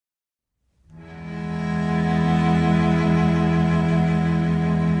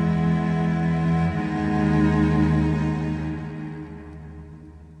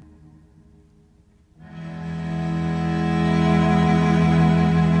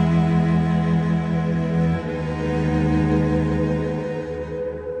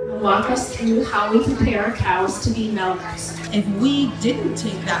walk us through how we prepare our cows to be milkers. If we didn't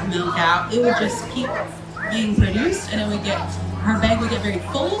take that milk out, it would just keep being produced, and it would get, her bag would get very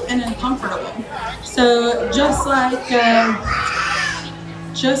full and uncomfortable. So just like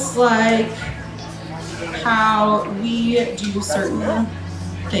how we do certain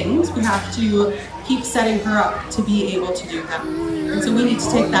things, we have to keep setting her up to be able to do them. And so we need to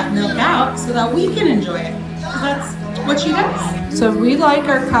take that milk out so that we can enjoy it. So that's what she does. So we like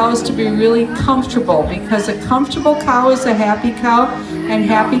our cows to be really comfortable, because a comfortable cow is a happy cow, and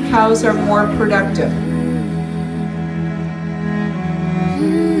happy cows are more productive.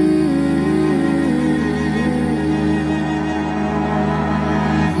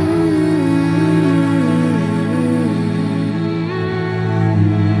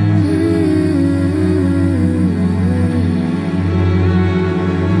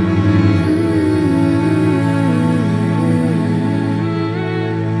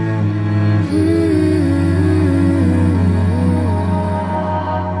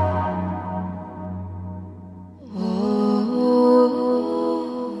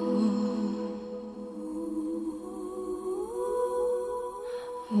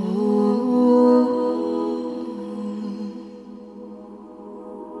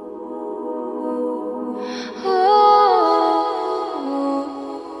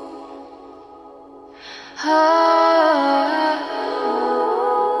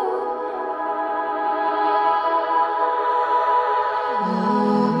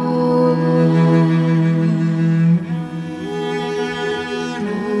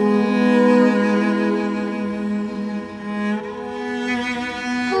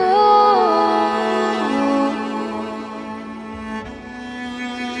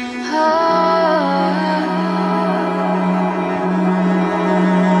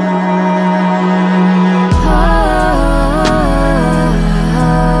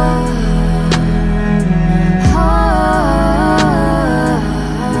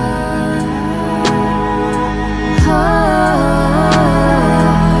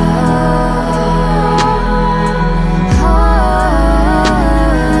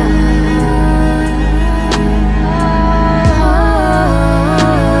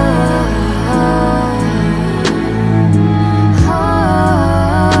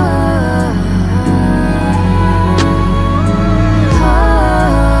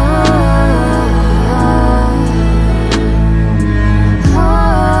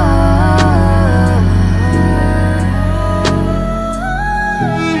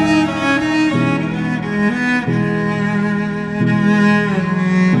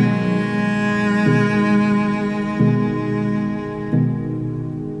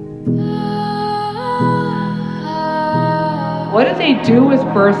 What do they do with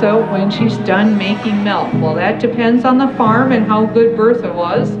Bertha when she's done making milk? Well, that depends on the farm and how good Bertha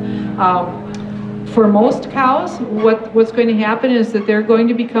was. For most cows, what's going to happen is that they're going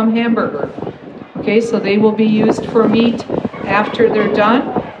to become hamburger. Okay, so they will be used for meat after they're done,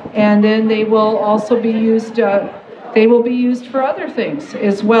 and then they will also be used. They will be used for other things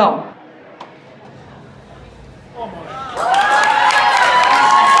as well.